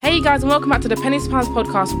Hey guys, and welcome back to the Pennies to Pounds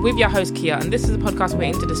podcast with your host Kia, and this is a podcast where we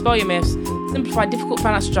aim to dispel your myths, simplify difficult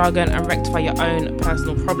financial jargon, and rectify your own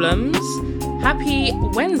personal problems. Happy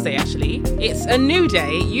Wednesday, actually. It's a new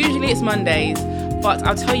day. Usually it's Mondays, but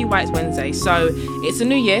I'll tell you why it's Wednesday. So it's a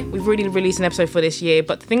new year. We've already released an episode for this year,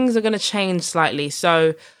 but things are going to change slightly.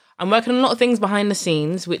 So I'm working on a lot of things behind the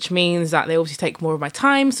scenes, which means that they obviously take more of my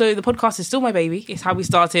time. So the podcast is still my baby. It's how we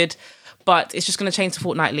started, but it's just going to change to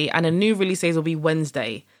fortnightly, and a new release days will be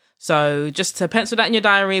Wednesday. So just to pencil that in your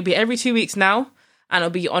diary, it'll be every 2 weeks now, and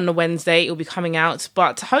it'll be on a Wednesday. It'll be coming out.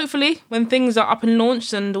 But hopefully when things are up and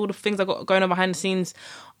launched and all the things I've got going on behind the scenes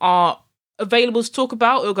are available to talk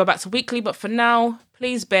about, it'll go back to weekly. But for now,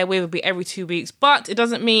 please bear with, it'll be every 2 weeks. But it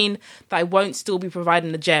doesn't mean that I won't still be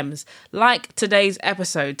providing the gems, like today's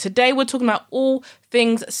episode. Today we're talking about all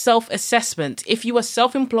things self-assessment. If you are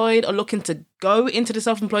self-employed or looking to go into the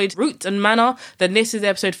self-employed route and manner, then this is the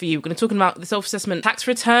episode for you. We're going to talk about the self-assessment tax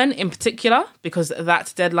return in particular, because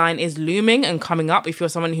that deadline is looming and coming up. If you're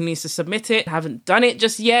someone who needs to submit it, haven't done it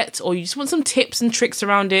just yet, or you just want some tips and tricks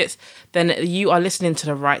around it, then you are listening to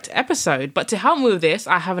the right episode. But to help me with this,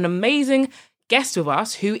 I have an amazing guest with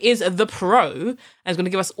us who is the pro and is going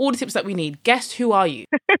to give us all the tips that we need. Guest, who are you?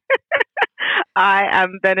 I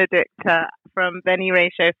am Benedicta from Benny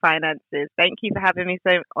Ratio Finances. Thank you for having me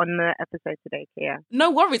on the episode today, Kia.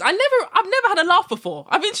 No worries. I've never had a laugh before.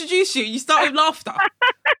 I've introduced you. You start with laughter.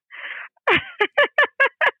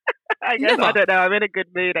 I guess, I don't know. I'm in a good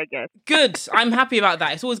mood, I guess. Good. I'm happy about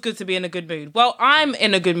that. It's always good to be in a good mood. Well, I'm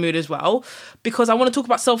in a good mood as well, because I want to talk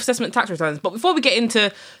about self-assessment tax returns. But before we get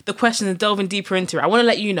into the questions and delving deeper into it, I want to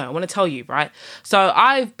let you know, I want to tell you, right? So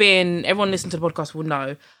everyone listening to the podcast will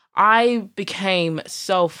know, I became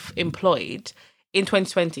self-employed in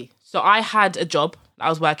 2020. So I had a job, I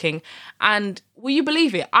was working, and will you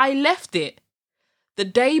believe it? I left it the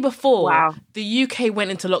day before the UK went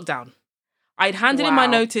into lockdown. I'd handed in my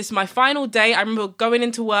notice, my final day. I remember going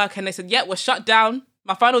into work and they said, yeah, we're shut down.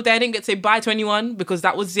 My final day, I didn't get to say bye to anyone because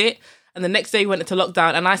that was it. And the next day we went into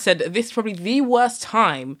lockdown, and I said, this is probably the worst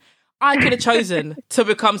time I could have chosen to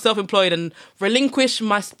become self-employed and relinquish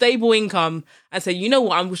my stable income and say, you know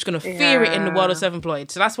what, I'm just going to fear it in the world of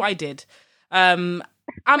self-employed. So that's what I did. I'm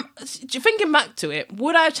thinking back to it,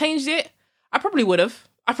 would I have changed it? I probably would have.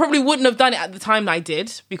 I probably wouldn't have done it at the time that I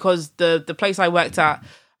did, because the place I worked at,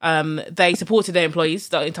 they supported their employees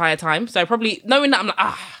the entire time. So probably knowing that, I'm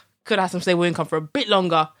like, could have some stable income for a bit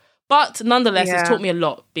longer. But nonetheless, it's taught me a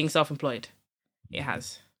lot being self-employed. It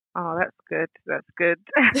has. Oh, that's good. That's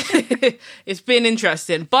good. It's been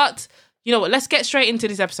interesting. But you know what? Let's get straight into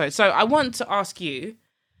this episode. So I want to ask you,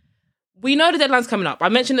 we know the deadline's coming up. I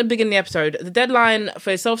mentioned at the beginning of the episode, the deadline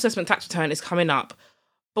for self-assessment tax return is coming up.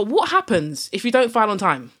 But what happens if you don't file on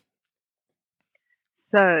time?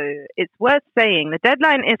 So it's worth saying the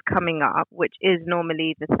deadline is coming up, which is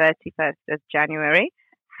normally the 31st of January.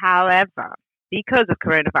 However, because of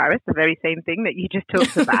coronavirus, the very same thing that you just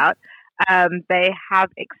talked about, they have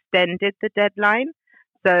extended the deadline.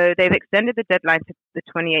 So they've extended the deadline to the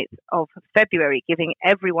 28th of February, giving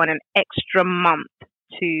everyone an extra month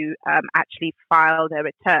to actually file their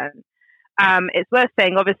return. It's worth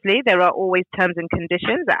saying, obviously, there are always terms and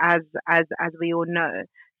conditions, as we all know.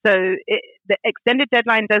 So the extended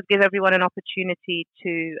deadline does give everyone an opportunity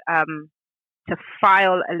to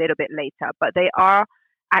file a little bit later, but they are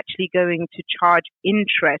actually going to charge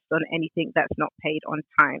interest on anything that's not paid on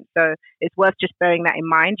time. So it's worth just bearing that in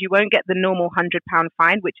mind. You won't get the normal £100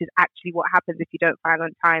 fine, which is actually what happens if you don't file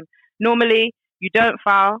on time. Normally, you don't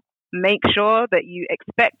file, make sure that you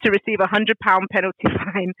expect to receive a £100 penalty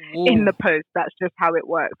fine in the post. That's just how it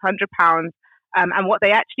works, £100. And what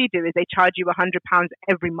they actually do is they charge you £100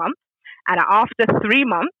 every month. And after 3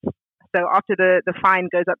 months, so after the fine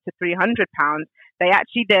goes up to £300, they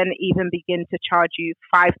actually then even begin to charge you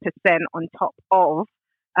 5% on top of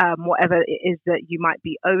whatever it is that you might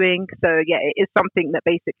be owing. So yeah, it is something that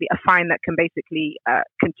basically, a fine that can basically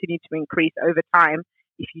continue to increase over time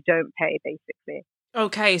if you don't pay, basically.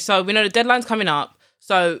 Okay, so we know the deadline's coming up.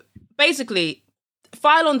 So basically,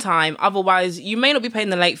 file on time, otherwise you may not be paying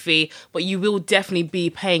the late fee, but you will definitely be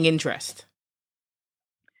paying interest.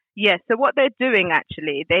 Yes, so what they're doing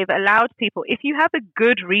actually, they've allowed people, if you have a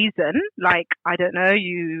good reason, like, I don't know,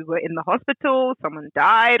 you were in the hospital, someone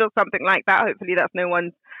died or something like that, hopefully that's no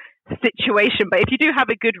one's situation, but if you do have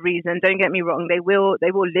a good reason, don't get me wrong, they will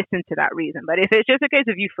listen to that reason. But if it's just a case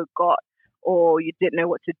of you forgot or you didn't know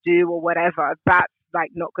what to do or whatever, that's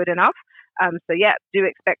like not good enough. So yeah, do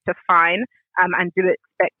expect a fine and do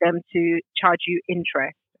expect them to charge you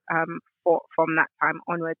interest from that time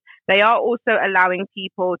onwards. They are also allowing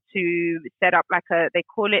people to set up they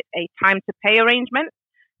call it a time to pay arrangement.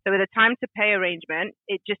 So with a time to pay arrangement,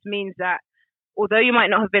 it just means that although you might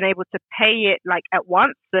not have been able to pay it like at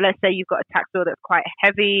once, so let's say you've got a tax bill that's quite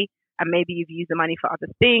heavy and maybe you've used the money for other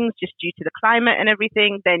things just due to the climate and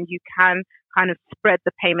everything, then you can kind of spread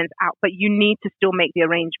the payments out, but you need to still make the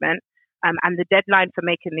arrangement. And the deadline for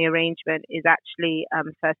making the arrangement is actually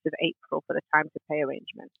 1st of April for the time to pay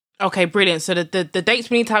arrangement. Okay, brilliant. So the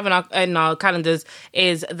dates we need to have in our calendars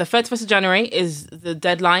is the 31st of January is the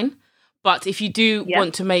deadline. But if you do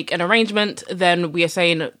want to make an arrangement, then we are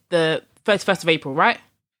saying the 31st of April, right?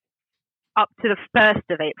 Up to the 1st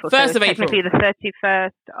of April. 1st of April. Technically the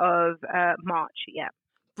 31st of March, yeah.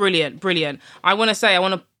 Brilliant. I want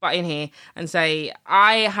to butt in here and say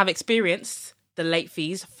I have experienced the late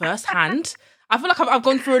fees firsthand. I feel like I've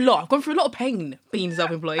gone through a lot. I've gone through a lot of pain being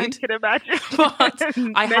self-employed. I can imagine.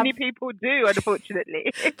 But many people do,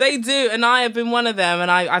 unfortunately. They do, and I have been one of them. And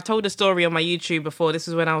I've told a story on my YouTube before. This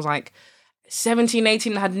is when I was like 17,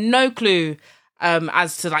 18, and had no clue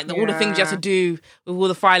as to like all the things you have to do with all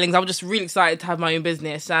the filings. I was just really excited to have my own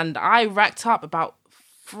business, and I racked up about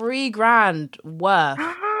 $3,000 worth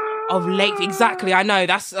of late. Exactly, I know.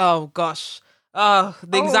 That's oh gosh. Oh,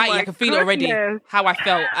 the anxiety, I can feel it already, how I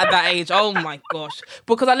felt at that age. Oh my gosh.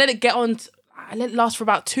 Because I let it last for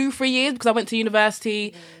about 2-3 years because I went to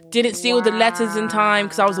university, didn't seal the letters in time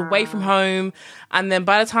because I was away from home. And then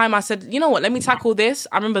by the time I said, you know what, let me tackle this.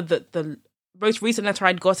 I remember the most recent letter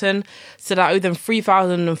I'd gotten said I owed them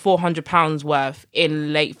 £3,400 worth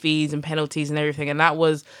in late fees and penalties and everything. And that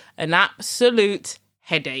was an absolute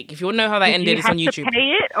headache. If you want to know how that ended, it's on YouTube. Did you have to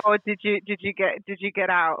pay it, or did you get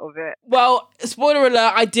out of it? Well, spoiler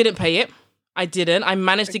alert, I didn't pay it. I didn't. I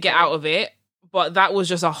managed to get out of it, but that was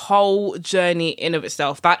just a whole journey in of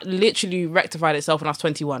itself. That literally rectified itself when I was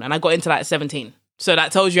 21, and I got into that at 17. So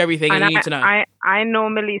that tells you everything you need to know. I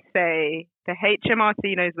normally say the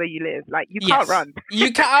HMRC knows where you live. Like, you can't run.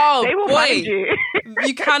 You can't. Oh, they will find you.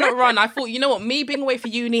 You cannot run. I thought, you know what? Me being away for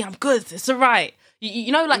uni, I'm good. It's all right.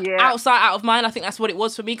 You know, like outside, out of mind. I think that's what it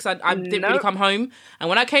was for me because I didn't really come home. And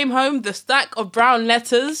when I came home, the stack of brown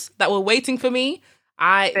letters that were waiting for me,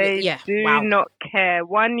 They do not care.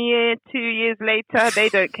 1 year, 2 years later, they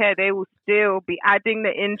don't care. They will still be adding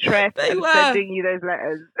the interest sending you those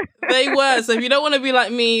letters. They were. So if you don't want to be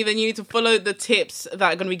like me, then you need to follow the tips that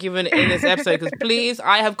are going to be given in this episode. Because please,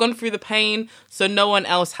 I have gone through the pain so no one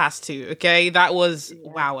else has to. Okay, that was,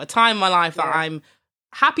 a time in my life that I'm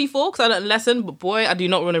happy for because I learned a lesson. But boy, I do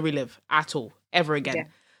not want to relive at all, ever again. Yeah.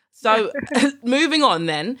 So moving on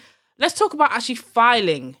then, let's talk about actually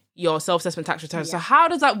filing your self-assessment tax return. So how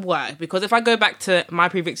does that work? Because if I go back to my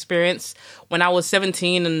previous experience, when I was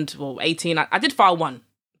 17 and 18, I did file one,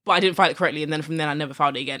 but I didn't file it correctly. And then from then I never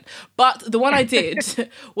filed it again. But the one I did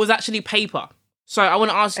was actually paper. So I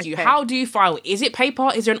want to ask you, how do you file? Is it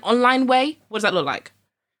paper? Is there an online way? What does that look like?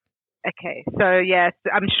 Okay. So yes,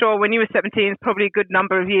 I'm sure when you were 17, it's probably a good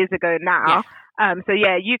number of years ago now. Yeah.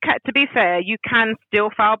 To be fair, you can still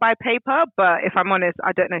file by paper, but if I'm honest,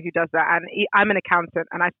 I don't know who does that. And I'm an accountant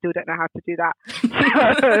and I still don't know how to do that.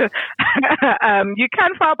 So, you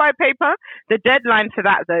can file by paper. The deadline for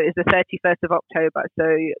that, though, is the 31st of October. So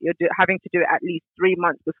you're having to do it at least 3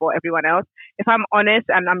 months before everyone else. If I'm honest,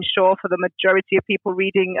 and I'm sure for the majority of people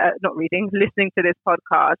listening to this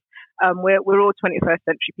podcast, we're all 21st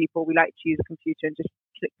century people. We like to use a computer and just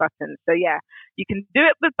click buttons. So yeah, you can do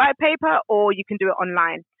it by paper or you can do it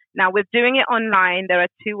online. Now, with doing it online, there are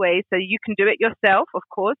two ways. So you can do it yourself, of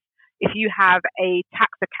course, if you have a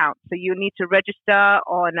tax account. So you need to register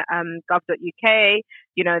on gov.uk.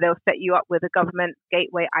 You know, they'll set you up with a government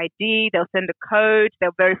gateway ID. They'll send a code.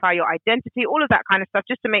 They'll verify your identity, all of that kind of stuff,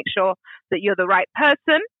 just to make sure that you're the right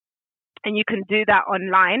person. And you can do that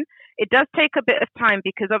online. It does take a bit of time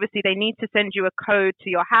because obviously they need to send you a code to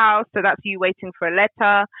your house. So that's you waiting for a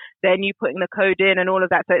letter, then you putting the code in and all of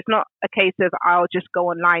that. So it's not a case of I'll just go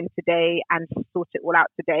online today and sort it all out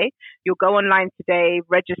today. You'll go online today,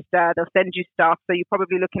 register, they'll send you stuff. So you're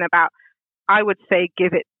probably looking about, I would say,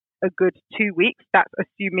 give it a good 2 weeks. That's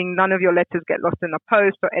assuming none of your letters get lost in the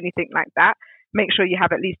post or anything like that. Make sure you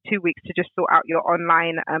have at least 2 weeks to just sort out your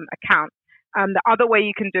online account. The other way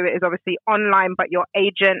you can do it is obviously online, but your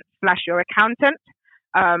agent / your accountant.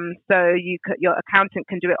 So your accountant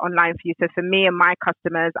can do it online for you. So for me and my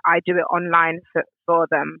customers, I do it online for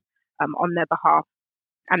them on their behalf.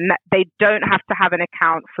 And they don't have to have an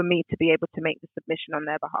account for me to be able to make the submission on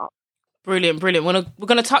their behalf. Brilliant. We're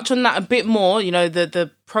going to touch on that a bit more, you know,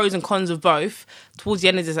 the pros and cons of both towards the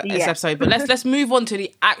end of this episode. But let's move on to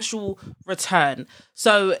the actual return.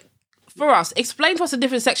 So for us, explain to us the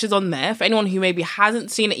different sections on there for anyone who maybe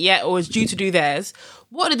hasn't seen it yet or is due to do theirs.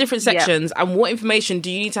 What are the different sections and what information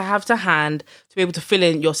do you need to have to hand to be able to fill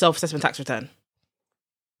in your self-assessment tax return?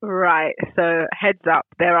 Right. So heads up,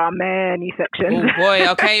 there are many sections. Oh boy.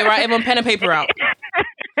 Okay. Right. Everyone pen and paper out.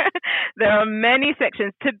 There are many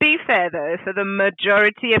sections. To be fair though, for the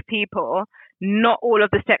majority of people, not all of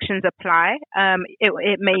the sections apply.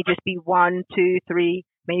 It may just be 1, 2, 3,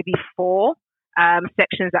 maybe 4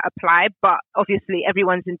 sections that apply, but obviously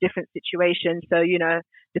everyone's in different situations. So, you know,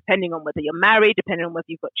 depending on whether you're married, depending on whether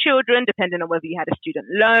you've got children, depending on whether you had a student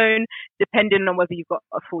loan, depending on whether you've got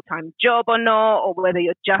a full-time job or not, or whether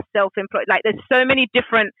you're just self-employed. Like, there's so many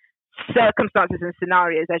different circumstances and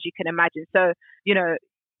scenarios, as you can imagine. So, you know,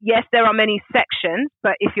 yes, there are many sections,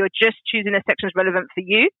 but if you're just choosing a section that's relevant for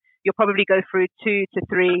you, you'll probably go through 2 to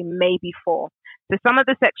 3, maybe 4. So some of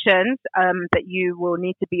the sections that you will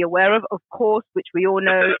need to be aware of course, which we all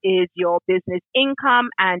know is your business income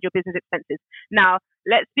and your business expenses. Now,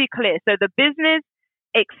 let's be clear. So the business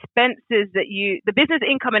expenses the business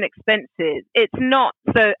income and expenses, it's not,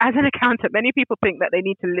 so as an accountant, many people think that they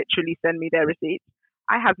need to literally send me their receipts.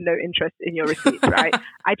 I have no interest in your receipts, right?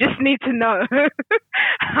 I just need to know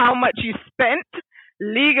how much you spent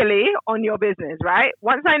legally on your business, right?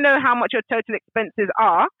 Once I know how much your total expenses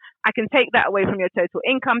are, I can take that away from your total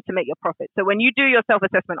income to make your profit. So when you do your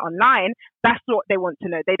self-assessment online, that's what they want to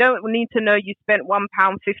know. They don't need to know you spent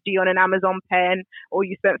 £1.50 on an Amazon pen or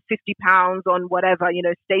you spent £50 on whatever, you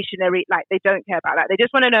know, stationery. Like, they don't care about that. They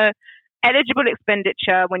just want to know eligible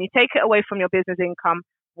expenditure. When you take it away from your business income,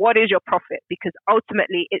 what is your profit? Because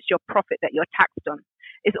ultimately it's your profit that you're taxed on.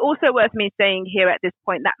 It's also worth me saying here at this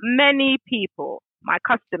point that many people, my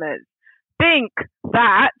customers, think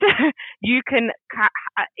that you can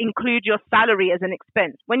include your salary as an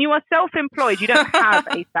expense. When you are self-employed, you don't have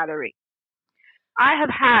a salary. I have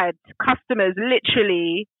had customers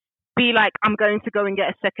literally be like, I'm going to go and get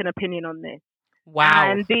a second opinion on this. Wow.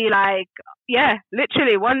 And be like, yeah,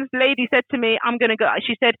 literally. One lady said to me, I'm going to go.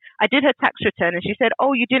 She said, I did her tax return. And she said,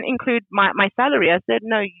 oh, you didn't include my salary. I said,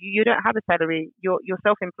 no, you don't have a salary. You're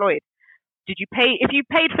self-employed. Did you pay? If you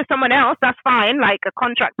paid for someone else, that's fine. Like a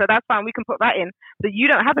contractor, that's fine. We can put that in. But you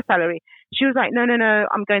don't have a salary. She was like, no,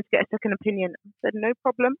 I'm going to get a second opinion. I said, no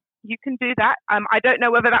problem. You can do that. I don't know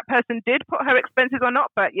whether that person did put her expenses or not,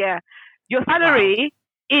 but yeah, your salary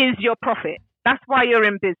is your profit. That's why you're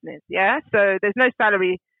in business. Yeah. So there's no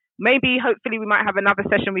salary. Maybe, hopefully, we might have another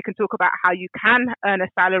session. We can talk about how you can earn a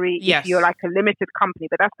salary if you're like a limited company,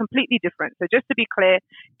 but that's completely different. So just to be clear, it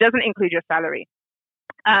doesn't include your salary.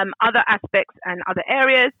 Other aspects and other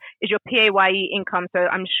areas is your PAYE income. So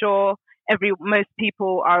I'm sure most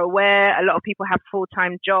people are aware. A lot of people have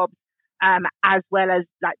full-time jobs, as well as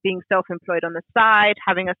like being self-employed on the side,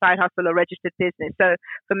 having a side hustle or registered business. So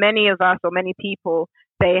for many of us or many people,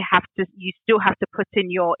 you still have to put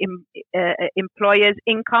in your employer's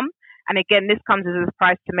income. And again, this comes as a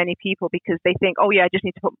surprise to many people because they think, oh yeah, I just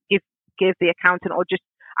need to give the accountant, or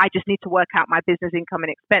I just need to work out my business income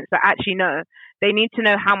and expense. But actually, no, they need to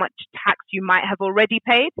know how much tax you might have already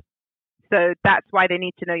paid. So that's why they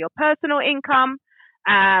need to know your personal income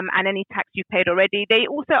and any tax you've paid already. They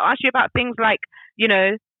also ask you about things like, you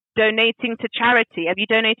know, donating to charity. Have you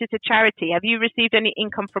donated to charity? Have you received any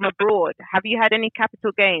income from abroad? Have you had any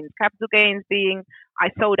capital gains? Capital gains being, I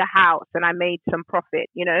sold a house and I made some profit,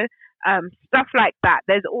 you know, stuff like that.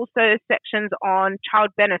 There's also sections on child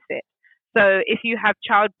benefit. So if you have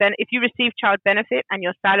if you receive child benefit and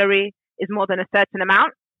your salary is more than a certain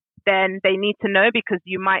amount, then they need to know because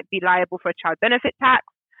you might be liable for a child benefit tax.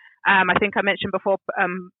 I think I mentioned before,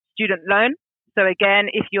 student loan. So again,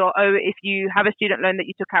 if you have a student loan that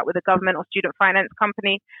you took out with a government or student finance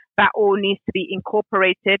company, that all needs to be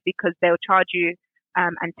incorporated because they'll charge you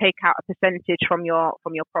and take out a percentage from your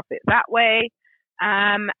profit that way.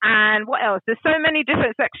 And what else? There's so many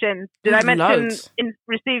different sections. Did I mention in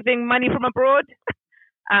receiving money from abroad?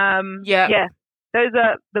 Yeah. Those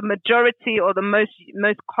are the majority or the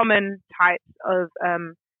most common types of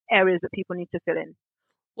areas that people need to fill in.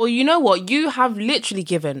 Well, you know what? You have literally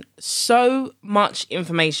given so much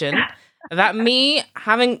information that me,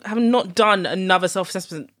 having not done another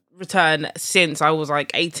self-assessment return since I was like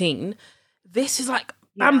 18, this is like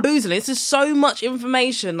bamboozling. This is so much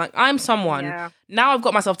information. Like, I'm someone, now I've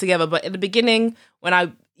got myself together, but at the beginning, when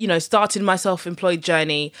I, started my self-employed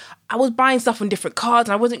journey, I was buying stuff on different cards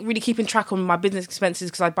and I wasn't really keeping track on my business expenses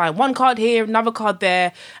because I'd buy one card here, another card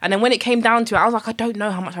there. And then when it came down to it, I was like, I don't know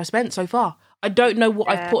how much I spent so far. I don't know what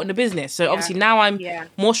I've put in the business. So obviously now I'm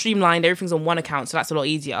more streamlined. Everything's on one account. So that's a lot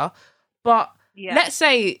easier. But let's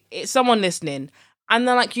say it's someone listening and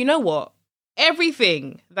they're like, you know what?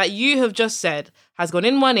 everything that you have just said has gone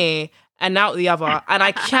in one ear and out the other, and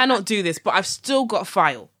I cannot do this, but I've still got a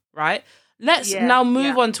file, right? Let's now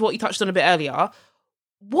move on to what you touched on a bit earlier.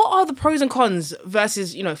 What are the pros and cons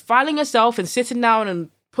versus, filing yourself and sitting down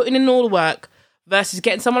and putting in all the work versus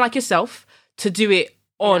getting someone like yourself to do it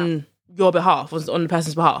on your behalf, on the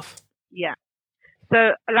person's behalf? Yeah. So,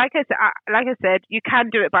 like I said, you can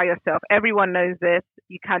do it by yourself. Everyone knows this.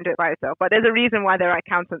 You can do it by yourself, but there's a reason why there are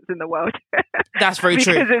accountants in the world. That's very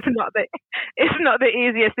true. Because it's not the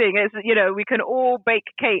easiest thing. It's we can all bake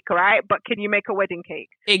cake, right? But can you make a wedding cake?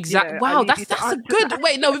 Exactly. Wow, that's a good.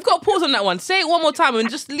 Wait, no, we've got to pause on that one. Say it one more time and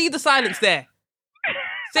just leave the silence there.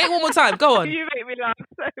 Say it one more time. Go on. You make me laugh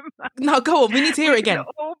so much. No, go on. We need to hear it again. We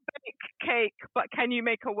can all bake cake, but can you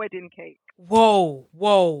make a wedding cake? Whoa.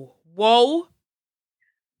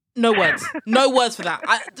 No words. No words for that.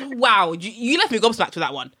 Wow. You left me gobsmacked with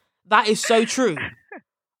that one. That is so true.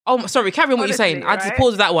 Oh, sorry. Carry on what you're saying. I just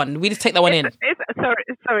paused that one. We just take that one in.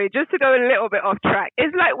 Sorry. Just to go a little bit off track.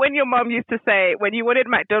 It's like when your mum used to say, when you wanted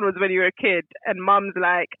McDonald's when you were a kid, and mum's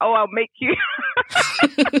like, "Oh, I'll make you.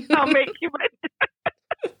 I'll make you.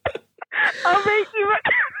 I'll make you."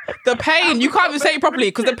 The pain. You can't even say it properly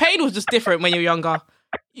because the pain was just different when you were younger.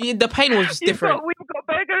 The pain was just different. We've got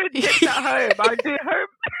burger and chips at home. I'll do it home.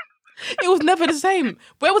 It was never the same.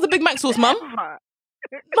 Where was the Big Mac sauce, Mum?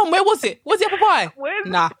 Mum, where was it? Where's the apple pie? Where's the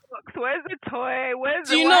box? Where's the toy?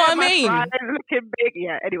 Do you know what I mean? Looking big.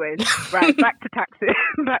 Yeah. Anyways, right. Back to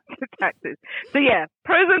taxes. So yeah,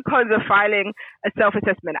 pros and cons of filing a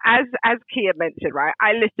self-assessment. As Kia mentioned, right?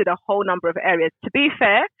 I listed a whole number of areas. To be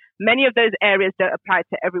fair, many of those areas don't apply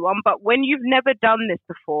to everyone. But when you've never done this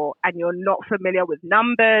before and you're not familiar with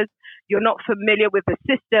numbers, you're not familiar with the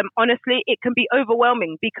system, honestly, it can be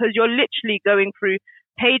overwhelming because you're literally going through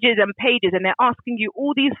pages and pages and they're asking you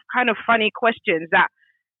all these kind of funny questions that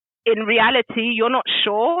in reality, you're not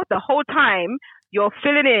sure the whole time. You're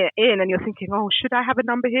filling it in and you're thinking, oh, should I have a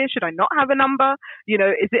number here? Should I not have a number?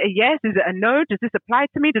 Is it a yes? Is it a no? Does this apply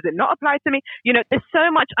to me? Does it not apply to me? There's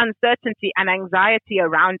so much uncertainty and anxiety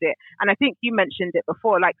around it. And I think you mentioned it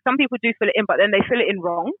before, like some people do fill it in, but then they fill it in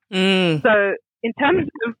wrong. So in terms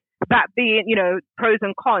of that being, pros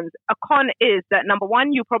and cons, a con is that number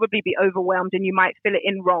one, you'll probably be overwhelmed and you might fill it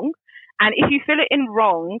in wrong. And if you fill it in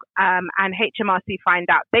wrong and HMRC find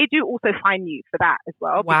out, they do also fine you for that as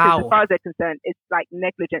well. Wow. Because as far as they're concerned, it's like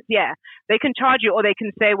negligence. Yeah. They can charge you or they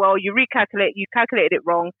can say, well, you calculated it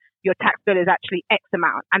wrong. Your tax bill is actually X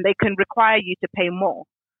amount and they can require you to pay more.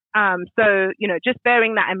 So, just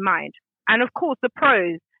bearing that in mind. And of course, the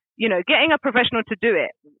pros, getting a professional to do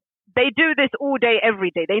it. They do this all day,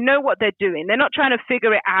 every day. They know what they're doing. They're not trying to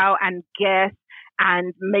figure it out and guess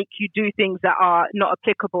and make you do things that are not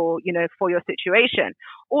applicable, for your situation.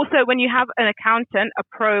 Also, when you have an accountant, a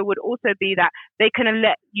pro would also be that they can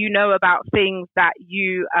let you know about things that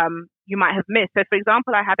you might have missed. So, for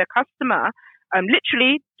example, I had a customer,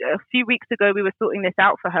 literally a few weeks ago, we were sorting this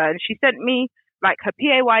out for her, and she sent me like her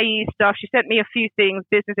PAYE stuff. She sent me a few things,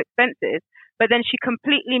 business expenses, but then she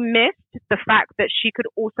completely missed the fact that she could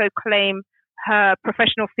also claim her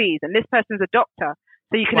professional fees. And this person's a doctor.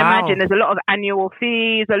 So you can imagine there's a lot of annual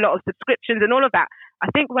fees, a lot of subscriptions and all of that.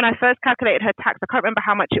 I think when I first calculated her tax, I can't remember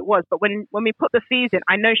how much it was, but when we put the fees in,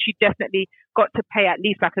 I know she definitely got to pay at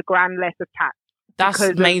least like $1,000 less of tax.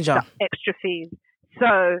 That's major. Extra fees.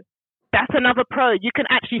 So that's another pro. You can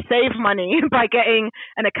actually save money by getting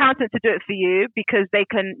an accountant to do it for you because they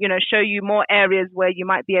can, show you more areas where you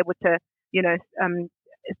might be able to,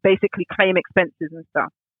 basically claim expenses and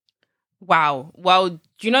stuff. Wow. Well, do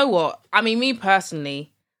you know what? I mean, me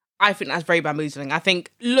personally, I think that's very bamboozling. I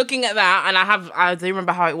think looking at that, and I do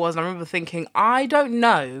remember how it was, and I remember thinking, I don't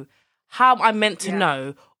know how I'm meant to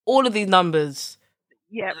know all of these numbers.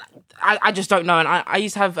 Yeah. I just don't know. And I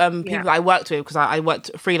used to have people that I worked with, because I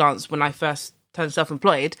worked freelance when I first turned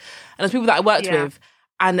self-employed, and there's people that I worked with,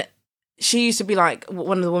 and she used to be like,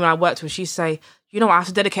 one of the women I worked with, she'd say, I have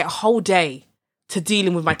to dedicate a whole day to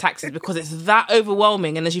dealing with my taxes because it's that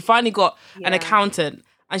overwhelming. And then she finally got an accountant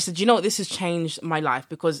and she said, what, this has changed my life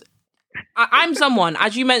because I'm someone,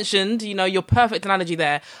 as you mentioned, your perfect analogy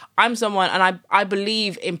there. I'm someone and I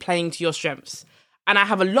believe in playing to your strengths. And I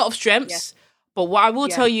have a lot of strengths, but what I will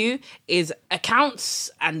tell you is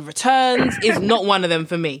accounts and returns is not one of them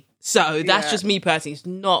for me. So that's just me personally. It's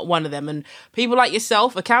not one of them. And people like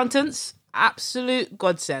yourself, accountants, absolute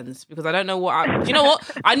godsends, because I don't know what do you know what?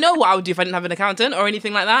 I know what I would do if I didn't have an accountant or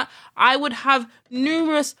anything like that. I would have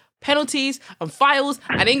numerous penalties and files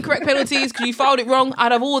and incorrect penalties because you filed it wrong.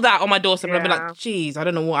 I'd have all that on my doorstep and I'd be like, geez, I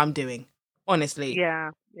don't know what I'm doing, honestly.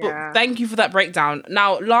 Yeah. But thank you for that breakdown.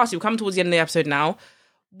 Now, lastly, we've come towards the end of the episode now.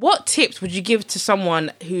 what tips would you give to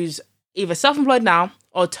someone who's either self-employed now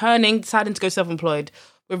or deciding to go self-employed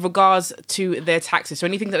with regards to their taxes? So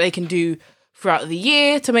anything that they can do throughout the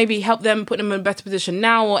year to maybe help them, put them in a better position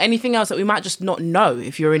now, or anything else that we might just not know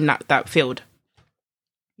if you're in that field?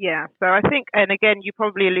 Yeah, so I think, and again, you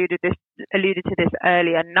probably alluded to this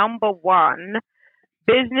earlier. Number one,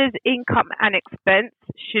 business income and expense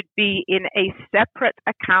should be in a separate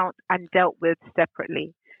account and dealt with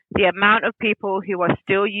separately. The amount of people who are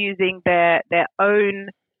still using their own,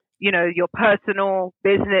 your personal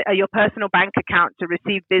business, your personal bank account to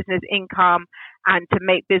receive business income and to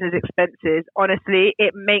make business expenses, honestly,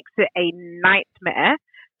 it makes it a nightmare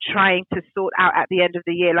trying to sort out at the end of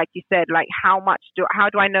the year, like you said, like how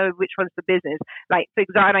do I know which one's the business? Like, for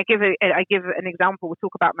example, and I give an example. We'll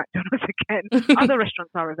talk about McDonald's again. Other restaurants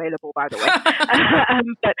are available, by the way.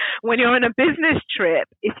 But when you're on a business trip,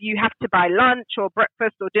 if you have to buy lunch or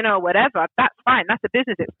breakfast or dinner or whatever, that's fine. That's a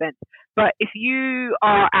business expense. But if you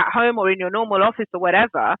are at home or in your normal office or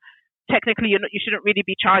whatever, technically you shouldn't really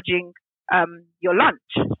be charging your lunch.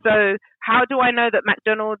 So how do I know that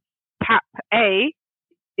McDonald's tap A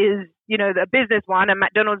is the business one and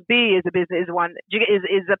McDonald's B is a business one,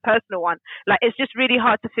 is a personal one? Like, it's just really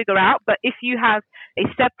hard to figure out. But if you have a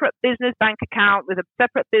separate business bank account with a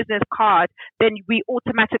separate business card, then we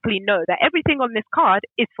automatically know that everything on this card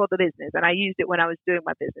is for the business, and I used it when I was doing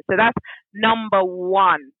my business. So that's number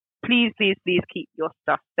one. Please keep your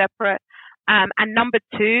stuff separate. And number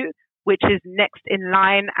two, which is next in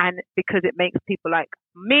line, and because it makes people like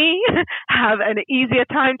me have an easier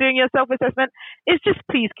time doing your self-assessment, is just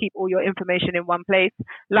please keep all your information in one place.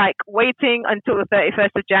 Like, waiting until the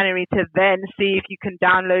 31st of January to then see if you can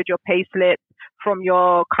download your payslip from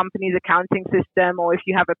your company's accounting system, or if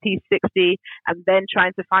you have a P60, and then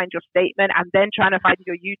trying to find your statement, and then trying to find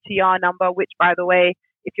your UTR number, which, by the way,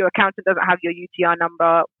 if your accountant doesn't have your UTR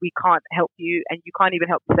number, we can't help you, and you can't even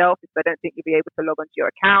help yourself, because I don't think you'll be able to log onto your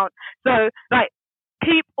account. So, like,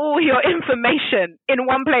 keep all your information in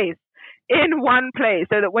one place,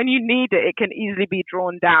 so that when you need it, it can easily be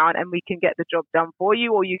drawn down and we can get the job done for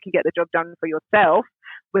you, or you can get the job done for yourself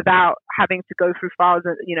without having to go through files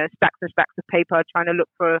and, stacks and stacks of paper trying to look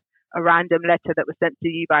for a random letter that was sent to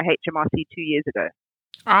you by HMRC 2 years ago.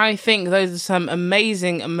 I think those are some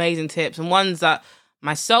amazing, amazing tips, and ones that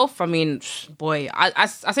myself, I mean, boy, I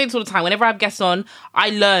say this all the time. Whenever I have guests on, I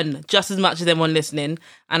learn just as much as everyone listening,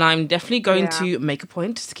 and I'm definitely going to make a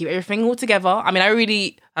point to keep everything all together. I mean, I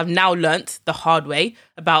really have now learnt the hard way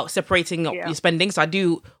about separating up your spending. So I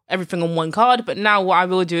do everything on one card, but now what I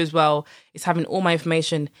will do as well is having all my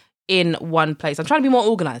information in one place. I'm trying to be more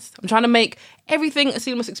organized. I'm trying to make everything a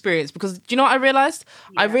seamless experience, because do you know what I realized?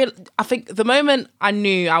 I think the moment I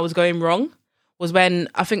knew I was going wrong was when,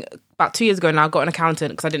 I think about 2 years ago now, I got an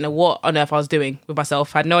accountant because I didn't know what on earth I was doing with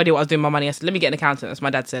myself. I had no idea what I was doing with my money. I said, let me get an accountant, as my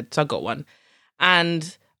dad said. So I got one.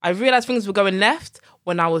 And I realized things were going left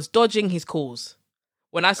when I was dodging his calls.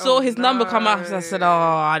 When I saw his number come up, I said,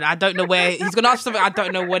 I don't know where. He's going to ask something. I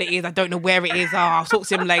don't know what it is. I don't know where it is. I'll talk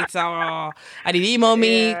to him later. And he'd email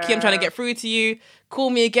me, Kim, trying to get through to you. Call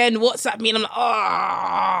me again, WhatsApp me. And I'm like,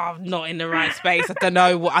 I'm not in the right space. I don't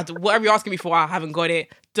know. Whatever you're asking me for, I haven't got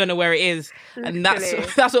it. Don't know where it is. And that's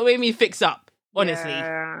what made me fix up. Honestly.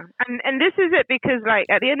 Yeah. And this is it, because, like,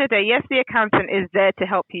 at the end of the day, yes, the accountant is there to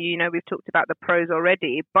help you. We've talked about the pros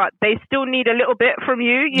already, but they still need a little bit from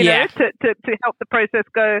you, you know, to help the process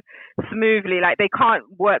go smoothly. Like, they can't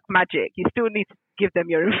work magic. You still need to give them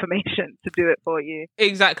your information to do it for you.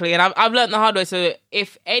 Exactly. And I've learned the hard way. So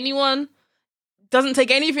if anyone doesn't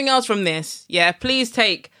take anything else from this, please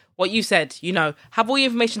take what you said, have all your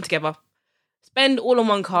information together, spend all on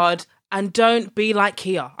one card, and don't be like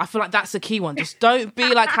Kia. I feel like that's the key one. Just don't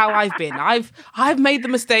be like how I've been. I've made the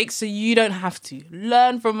mistakes, so you don't have to.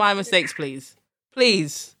 Learn from my mistakes, please.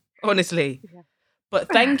 Please, honestly. Yeah. But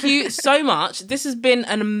thank you so much. This has been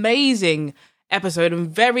an amazing episode and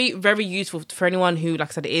very, very useful for anyone who, like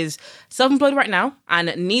I said, is self-employed right now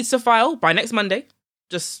and needs to file by next Monday,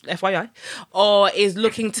 just FYI, or is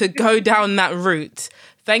looking to go down that route.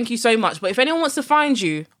 Thank you so much. But if anyone wants to find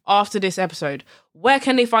you after this episode, where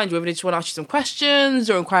can they find you? Whether they just want to ask you some questions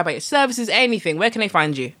or inquire about your services, anything, where can they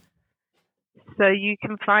find you? So you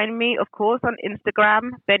can find me, of course, on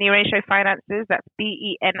Instagram, Benny Ratio Finances. That's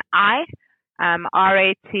BENI,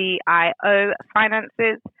 RATIO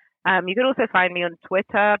Finances. You can also find me on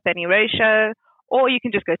Twitter, Benny Ratio, or you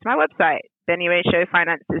can just go to my website,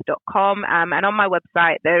 BennyRatioFinances.com. And on my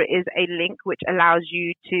website, there is a link which allows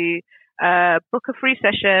you to book a free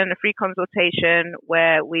session, a free consultation,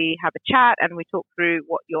 where we have a chat and we talk through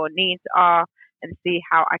what your needs are and see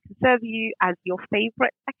how I can serve you as your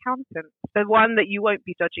favorite accountant, the one that you won't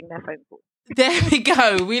be dodging their phone calls. There we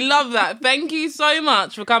go. We love that. Thank you so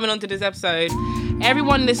much for coming on to this episode.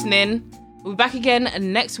 Everyone listening, we'll be back again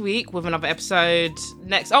next week with another episode.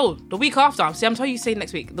 The week after. See, I'm telling you, say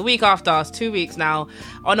next week. The week after. It's 2 weeks now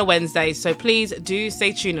on a Wednesday. So please do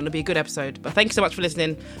stay tuned. It'll be a good episode. But thank you so much for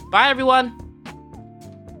listening. Bye, everyone.